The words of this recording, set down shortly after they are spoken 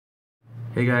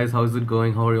Hey guys, how's it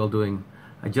going? How are you all doing?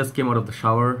 I just came out of the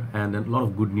shower and a lot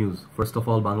of good news. First of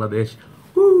all, Bangladesh,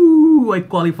 woo! I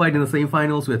qualified in the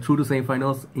semi-finals. We are through to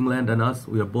semi-finals. England and us,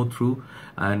 we are both through,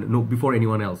 and no, before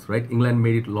anyone else, right? England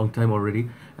made it a long time already,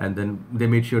 and then they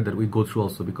made sure that we go through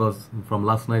also, because from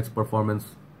last night's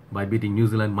performance by beating New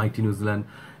Zealand, mighty New Zealand,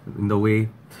 in the way,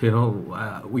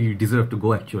 we deserve to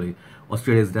go actually.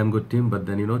 Australia is a damn good team, but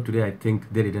then today I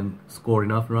think they didn't score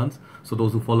enough runs. So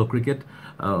those who follow cricket,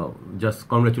 just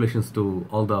congratulations to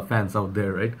all the fans out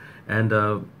there, right? And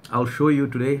I'll show you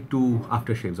today two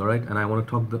aftershaves, all right? And I want to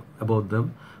talk about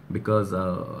them because they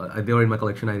are in my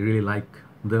collection. I really like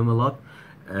them a lot,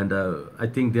 and I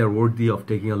think they are worthy of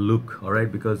taking a look, all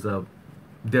right? Because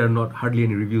there are not hardly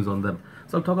any reviews on them.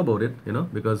 So I'll talk about it,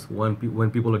 because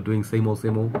when people are doing same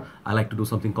old, I like to do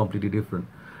something completely different,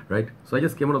 right? So I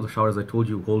just came out of the shower, as I told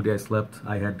you, whole day I slept.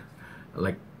 I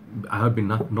have been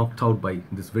knocked out by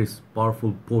this very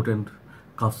powerful, potent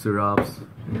cough syrups,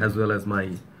 as well as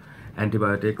my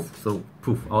antibiotics. So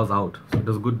poof, I was out. So it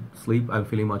was good sleep. I'm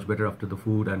feeling much better after the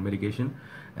food and medication.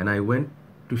 And I went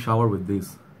to shower with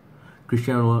this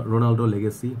Cristiano Ronaldo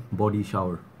Legacy body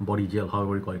gel,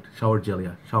 however you call it, shower gel,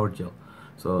 yeah, shower gel.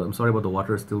 So I'm sorry about the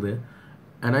water still there.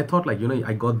 And I thought, I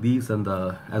got these and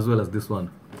as well as this one.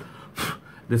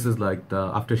 This is like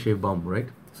the aftershave balm, right?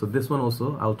 So this one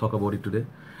also, I'll talk about it today.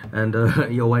 And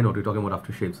yeah, why not? We're talking about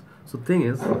aftershaves. So thing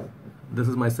is, this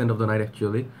is my scent of the night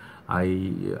actually. I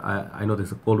know this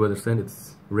is a cold weather scent.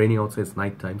 It's raining outside, it's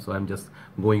night time, so I'm just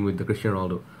going with the Cristiano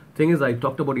Ronaldo. Thing is, I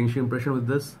talked about initial impression with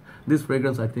this. This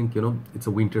fragrance, I think, it's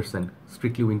a winter scent,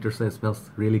 strictly winter scent. It smells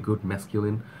really good,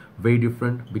 masculine, very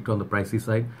different, bit on the pricey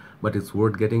side, but it's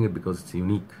worth getting it because it's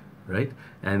unique, right?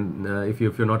 And if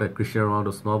you're not a Cristiano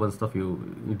Ronaldo snob and stuff, you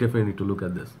definitely need to look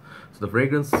at this. So the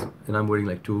fragrance, and I'm wearing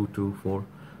like 2, 4.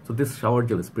 So this shower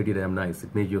gel is pretty damn nice.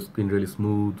 It makes your skin really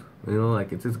smooth,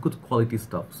 it's good quality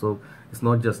stuff. So it's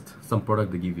not just some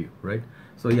product they give you, right?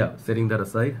 So yeah, setting that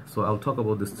aside, so I'll talk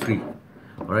about this three.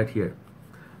 All right, here.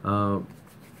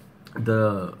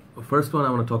 The first one I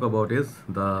want to talk about is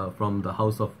from the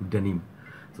house of Denim.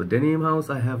 So Denim house,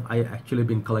 I actually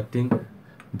been collecting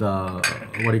the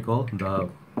the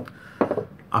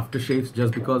aftershaves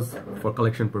just because for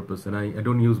collection purpose, and I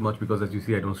don't use much because, as you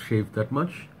see, I don't shave that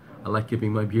much. I like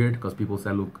keeping my beard because people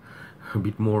say I look a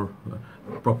bit more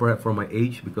proper for my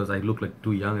age, because I look like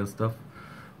too young and stuff.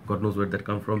 God knows where that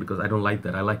come from, because I don't like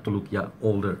that. I like to look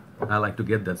older. I like to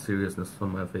get that seriousness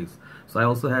on my face. So I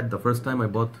also had, the first time I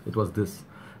bought, it was this,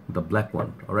 the black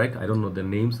one. All right, I don't know the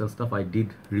names and stuff. I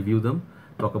did review them,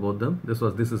 talk about them. This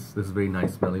is very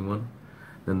nice smelling one.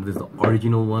 Then this is the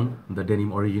original one, the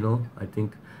Denim original. I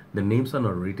think the names are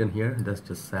not written here. That's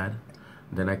just sad.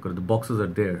 Then the boxes are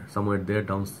there, somewhere there,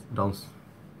 down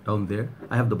there.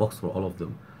 I have the box for all of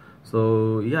them.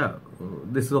 So yeah,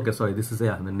 this is okay. Sorry, this is,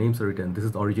 yeah, the names are written. This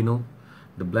is the original.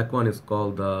 The black one is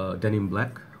called the Denim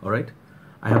Black. All right.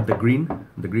 I have the green.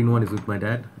 The green one is with my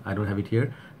dad. I don't have it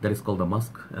here. That is called the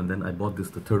Musk. And then I bought this.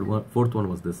 The fourth one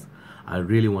was this. I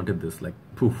really wanted this. Like,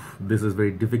 poof, this is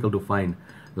very difficult to find.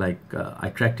 Like, I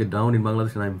tracked it down in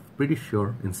Bangladesh, and I'm pretty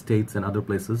sure in states and other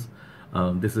places,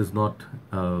 this is not,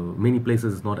 many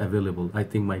places is not available. I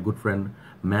think my good friend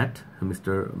Matt,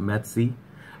 Mr. Matt C,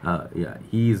 yeah,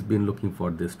 he's been looking for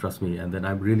this, trust me. And then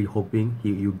I'm really hoping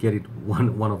you get it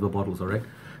one of the bottles. All right.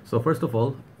 So first of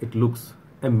all, it looks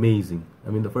amazing. I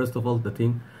mean, first of all, the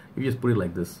thing, you just put it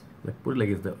like this, like put it like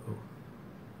it's the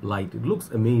light. It looks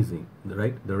amazing,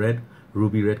 right? The red,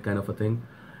 ruby red kind of a thing,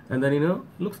 and then it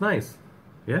looks nice.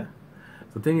 Yeah.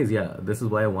 So the thing is, yeah, this is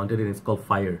why I wanted it. It's called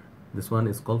Fire. This one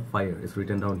is called Fire. It's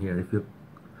written down here. If you're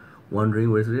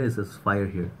wondering where it is, it says Fire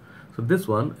here. So this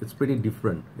one, it's pretty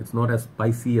different. It's not as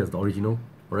spicy as the original,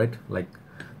 all right? Like,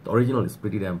 the original is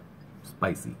pretty damn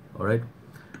spicy, all right?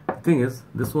 The thing is,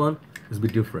 this one is a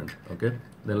bit different, okay?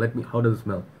 Then how does it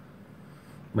smell?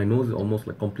 My nose is almost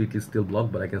like completely still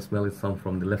blocked, but I can smell it some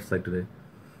from the left side today.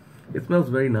 It smells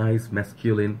very nice,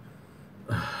 masculine.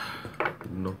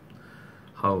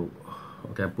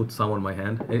 Okay, I put some on my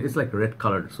hand. It's like red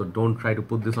colored, so don't try to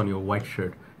put this on your white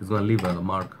shirt. It's gonna leave a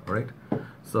mark, all right?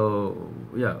 So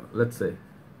yeah, let's say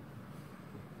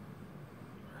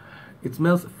it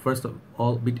smells, first of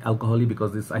all, a bit alcoholic,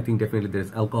 because this, I think definitely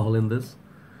there's alcohol in this,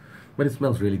 but it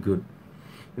smells really good.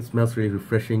 It smells really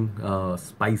refreshing,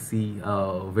 spicy,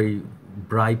 very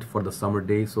bright for the summer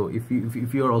day. So if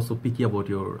you are also picky about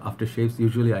your aftershaves,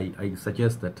 usually I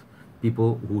suggest that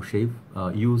people who shave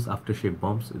use aftershave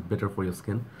balms. It's better for your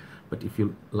skin. But if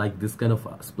you like this kind of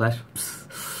splash,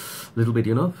 little bit,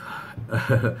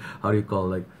 how do you call,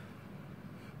 like,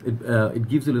 it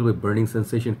gives you a little bit burning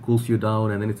sensation, cools you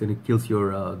down, and then it kills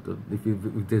your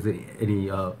if there's any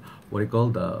what do you call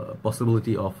the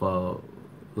possibility of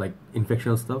like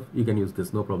infection stuff, you can use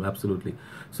this, no problem, absolutely.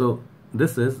 So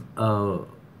this is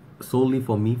solely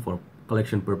for me for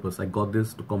collection purpose. I got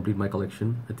this to complete my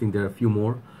collection. I think there are a few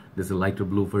more. There's a lighter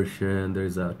blue version,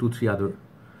 there's a 2-3 other.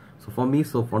 So for me,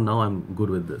 so for now, I'm good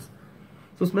with this.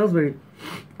 So it smells very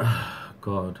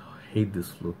God, I hate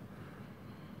this flu.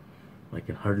 I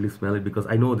can hardly smell it because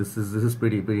I know this is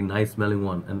pretty nice smelling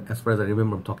one, and as far as I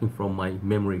remember, I'm talking from my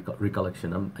memory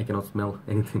recollection. I cannot smell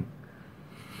anything.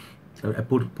 I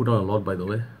put on a lot, by the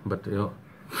way, but you know,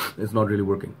 it's not really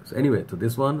working. So anyway, so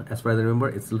this one, as far as I remember,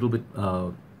 it's a little bit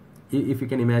if you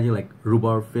can imagine like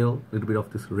rhubarb feel, a little bit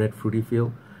of this red fruity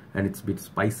feel, and it's a bit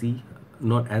spicy,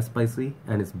 not as spicy,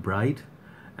 and it's bright.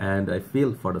 And I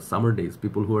feel for the summer days,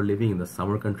 people who are living in the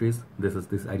summer countries, this is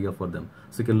this idea for them.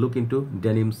 So you can look into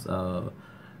Denim's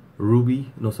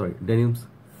Denim's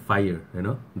Fire. You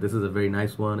know, this is a very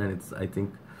nice one, and it's, I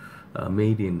think,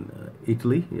 made in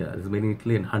Italy. Yeah, it's made in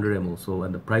Italy, and 100 ml. So,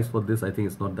 and the price for this, I think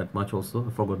it's not that much also.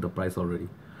 I forgot the price already.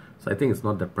 So I think it's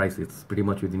not that pricey. It's pretty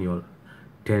much within your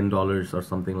 $10 or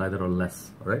something like that, or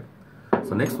less. All right.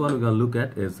 So next one we're gonna look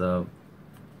at is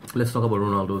let's talk about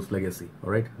Ronaldo's legacy. All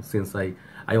right, since I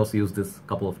also used this a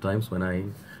couple of times when I,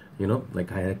 you know,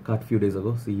 like I had a cut a few days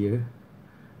ago. See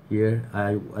here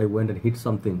I went and hit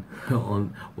something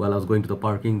on while I was going to the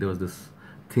parking. There was this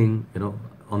thing, you know,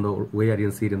 on the way. I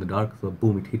didn't see it in the dark, so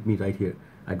boom, it hit me right here.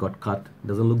 I got cut.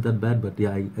 Doesn't look that bad, but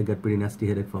yeah, I got pretty nasty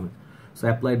headache from it. So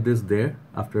I applied this there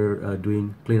after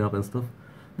doing cleanup and stuff.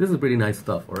 This is pretty nice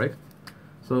stuff. All right,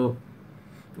 so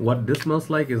what this smells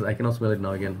like is, I cannot smell it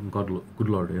now again, good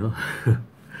lord, you know.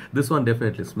 This one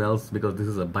definitely smells, because this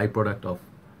is a byproduct of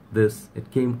this.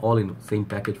 It came all in the same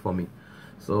package for me,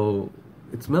 so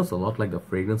it smells a lot like the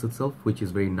fragrance itself, which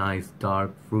is very nice,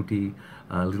 dark, fruity,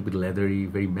 a little bit leathery,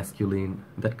 very masculine,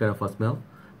 that kind of a smell.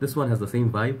 This one has the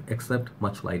same vibe, except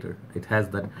much lighter. It has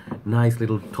that nice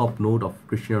little top note of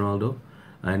Cristiano Ronaldo,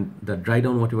 and the dry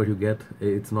down whatever you get,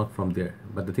 it's not from there,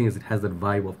 but the thing is, it has that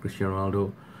vibe of Cristiano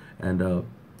Ronaldo, and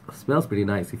smells pretty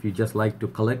nice. If you just like to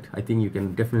collect, I think you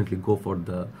can definitely go for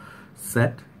the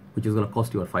set, which is going to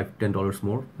cost you $5-10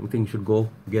 more. I think you should go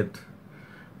get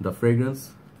the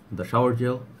fragrance, the shower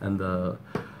gel, and the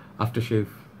aftershave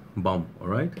balm. All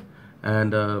right,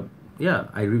 and yeah,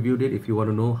 I reviewed it. If you want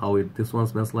to know how this one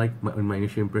smells like, my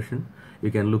initial impression,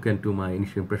 you can look into my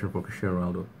initial impression for Cristiano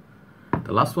Ronaldo.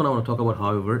 The last one I want to talk about,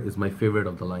 however, is my favorite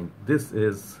of the line. This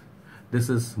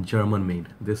is German made.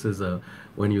 This is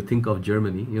when you think of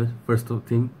Germany, you know, first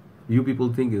thing you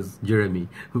people think is Jeremy,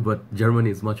 but Germany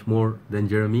is much more than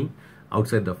Jeremy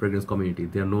outside the fragrance community.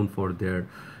 They are known for their,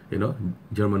 you know,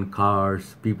 German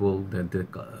cars, people,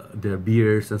 their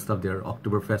beers and stuff, their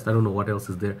Oktoberfest. I don't know what else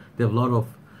is there. They have a lot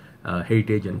of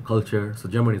heritage and culture. So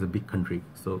Germany is a big country.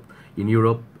 So in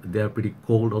Europe, they are pretty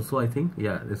cold also, I think.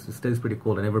 Yeah, it stays pretty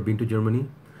cold. I've never been to Germany.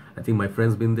 I think my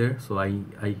friend's been there, so I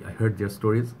heard their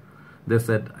stories. They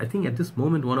said, I think at this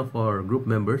moment, one of our group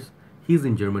members, he's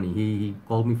in Germany. He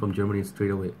called me from Germany straight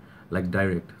away, like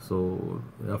direct. So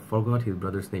I forgot his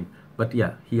brother's name. But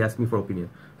yeah, he asked me for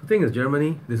opinion. The thing is,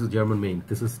 Germany, this is German made.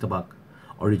 This is Tabac,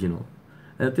 original.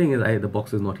 And the thing is, the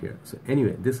box is not here. So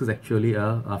anyway, this is actually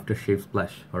a aftershave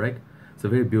splash, all right? It's a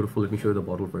very beautiful, let me show you the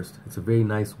bottle first. It's a very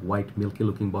nice, white, milky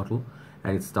looking bottle.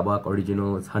 And it's Tabac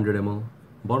original, it's 100 ml.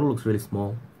 Bottle looks really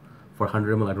small. For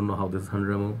 100 ml, I don't know how this is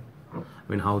 100 ml.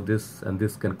 I mean, how this and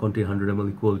this can contain 100 ml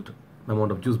equal amount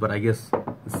of juice, but I guess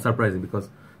it's surprising, because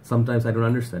sometimes I don't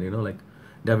understand, you know, like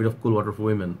David of Cool Water for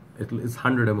Women, it's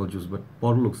 100 ml juice, but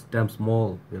bottle looks damn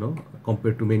small, you know,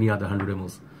 compared to many other 100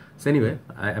 mls. So anyway,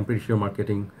 I'm pretty sure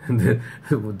marketing,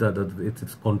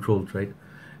 it's controlled, right?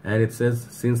 And it says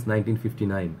since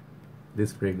 1959,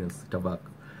 this fragrance, Tabac.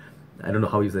 I don't know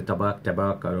how you say Tabac,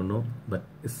 I don't know, but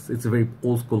it's a very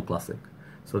old school classic.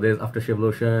 So there's aftershave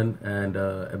lotion, and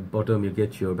at bottom you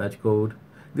get your batch code.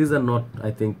 These are not, I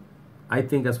think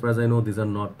as far as I know, these are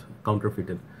not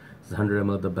counterfeited. It's 100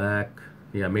 ml at the back,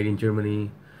 yeah, made in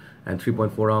Germany, and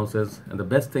 3.4 ounces. And the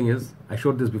best thing is, I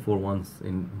showed this before once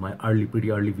in my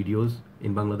pretty early videos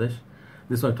in Bangladesh.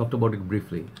 This one I talked about it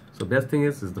briefly. So best thing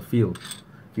is the feel.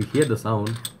 If you hear the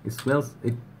sound, it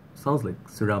sounds like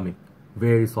ceramic,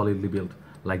 very solidly built,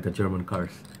 like the German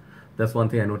cars. That's one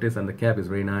thing I noticed, and the cap is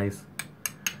very nice.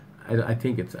 I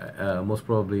think it's most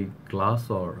probably glass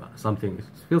or something. It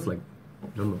feels like,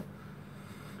 I don't know.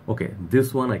 Okay,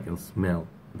 this one I can smell.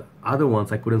 The other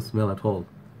ones I couldn't smell at all.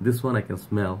 This one I can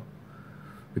smell.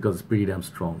 because it's pretty damn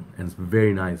strong and it's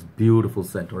very nice, beautiful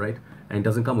scent. All right, and it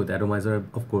doesn't come with atomizer,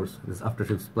 of course. This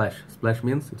aftershave splash. Splash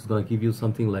means it's gonna give you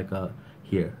something like a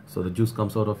here, so the juice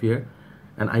comes out of here,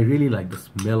 and I really like the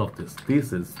smell of this.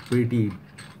 This is pretty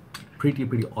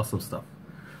awesome stuff.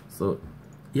 So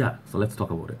yeah, so let's talk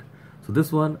about it. So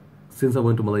this one, since I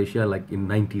went to Malaysia like in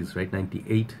 90s, right,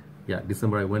 98, yeah,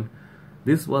 December I went,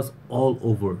 this was all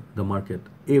over the market.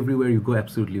 Everywhere you go,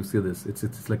 absolutely you see this.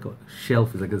 It's like a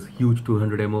shelf. It's like this huge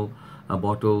 200 ml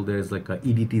bottle. There's like a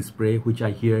EDT spray, which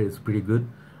I hear is pretty good.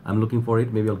 I'm looking for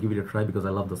it. Maybe I'll give it a try because I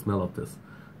love the smell of this.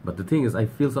 But the thing is, I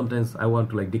feel sometimes I want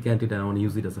to like decant it and I want to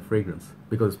use it as a fragrance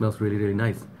because it smells really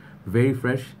nice, very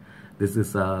fresh. This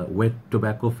is wet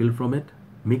tobacco filled from it,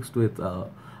 mixed with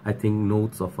I think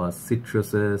notes of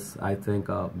citruses. I think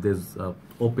there's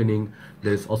opening.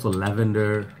 There's also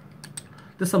lavender.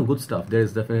 There's some good stuff.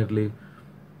 There's definitely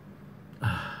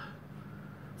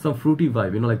some fruity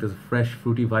vibe, you know, like there's a fresh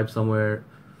fruity vibe somewhere.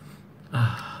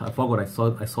 I forgot. I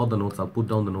saw the notes. I'll put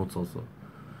down the notes also.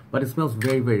 But it smells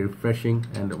very refreshing.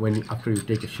 And when after you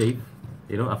take a shave,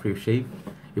 you know, after you shave,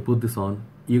 you put this on,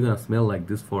 you're gonna smell like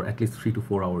this for at least 3 to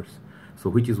 4 hours. So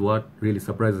which is what really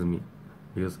surprises me,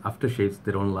 because aftershaves,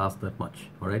 they don't last that much.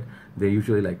 All right, they're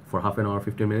usually like for half an hour,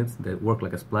 15 minutes. They work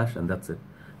like a splash and that's it.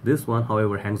 This one,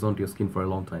 however, hangs on to your skin for a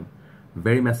long time.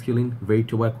 Very masculine, very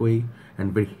tobacco-y,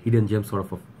 and very hidden gem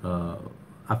sort of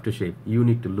aftershave. You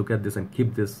need to look at this and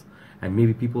keep this, and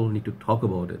maybe people need to talk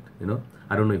about it, you know.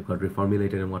 I don't know if it got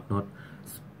reformulated and whatnot.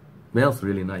 Smells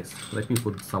really nice. Let me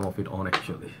put some of it on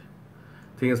actually.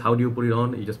 Thing is, how do you put it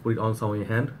on? You just put it on some on your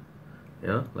hand,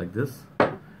 yeah, like this,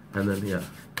 and then yeah,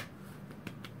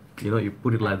 you know, you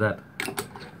put it like that.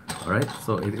 All right,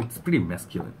 so it's pretty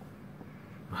masculine.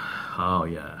 Oh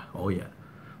yeah, oh yeah.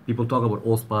 People talk about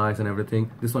allspice and everything.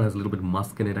 This one has a little bit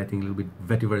musk in it. I think a little bit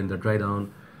vetiver in the dry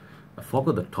down. I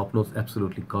forgot the top notes.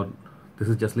 Absolutely, God, this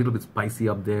is just a little bit spicy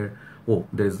up there. Oh,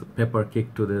 there's pepper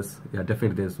kick to this. Yeah,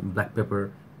 definitely there's black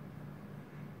pepper.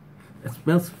 It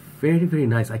smells very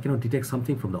nice. I cannot detect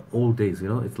something from the old days. You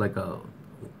know, it's like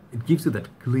it gives you that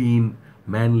clean,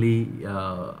 manly.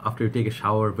 After you take a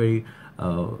shower, very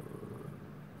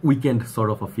weekend sort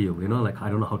of a feel. You know, like I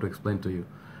don't know how to explain to you.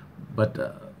 But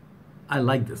I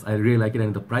like this. I really like it,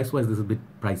 and the price wise this is a bit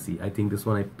pricey. I think this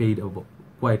one I paid a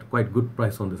quite good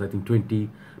price on this. I think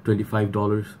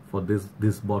 $25 for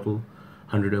this bottle,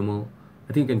 100 ml.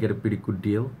 I think you can get a pretty good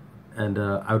deal, and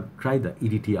I would try the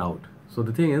EDT out. So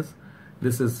the thing is,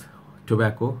 this is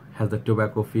tobacco, has the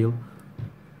tobacco feel,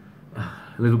 a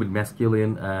little bit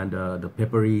masculine, and the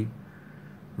peppery,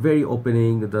 very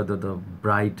opening, the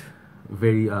bright,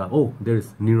 very oh, there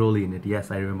is neroli in it.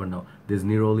 Yes, I remember now. There's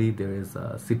neroli, there is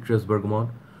citrus, bergamot,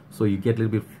 so you get a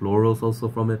little bit florals also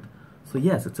from it. So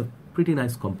yes, it's a pretty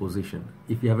nice composition.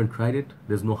 If you haven't tried it,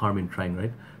 there's no harm in trying,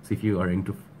 right? So if you are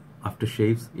into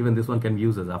aftershaves, even this one can be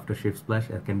used as aftershave splash.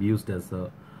 It can be used as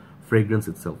a fragrance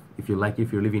itself. If you like,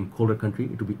 if you're living in colder country,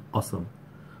 it would be awesome.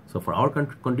 So for our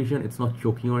condition, it's not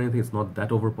choking or anything. It's not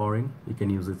that overpowering. You can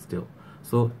use it still.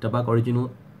 So Tabac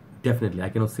Original, definitely. I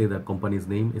cannot say the company's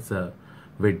name. It's a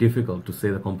very difficult to say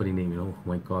the company name. You know, oh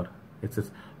my God, it's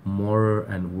just more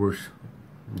and worse.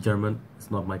 German, it's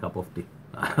not my cup of tea.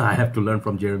 I have to learn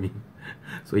from Jeremy.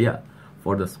 So yeah,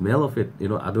 for the smell of it, you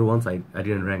know, other ones I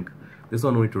didn't rank. This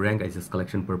one only to rank as just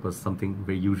collection purpose, something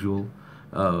very usual.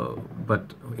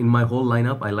 But in my whole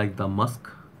lineup, I like the musk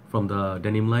from the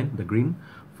Denim line, the green,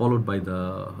 followed by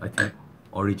the, I think,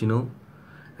 original,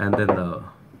 and then the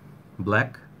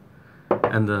black,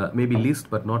 and the maybe least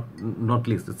but not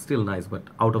least. It's still nice, but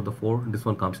out of the four, this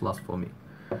one comes last for me.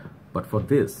 But for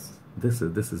this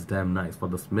is damn nice. For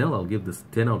the smell, I'll give this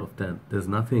 10 out of 10. There's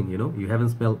nothing, you know, you haven't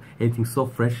smelled anything so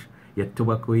fresh, yet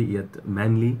tobacco-y, yet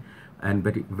manly, and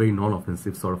very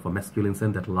non-offensive sort of a masculine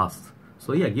scent that lasts.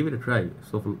 So yeah, give it a try.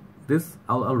 So for this,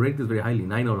 I'll rate this very highly,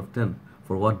 9 out of 10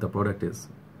 for what the product is.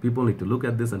 People need to look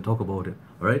at this and talk about it.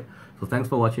 All right. So thanks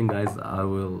for watching, guys.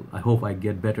 I hope I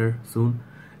get better soon,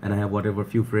 and I have whatever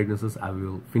few fragrances. I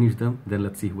will finish them. Then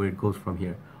let's see where it goes from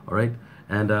here. All right.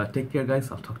 And take care,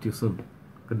 guys. I'll talk to you soon.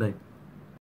 Good night.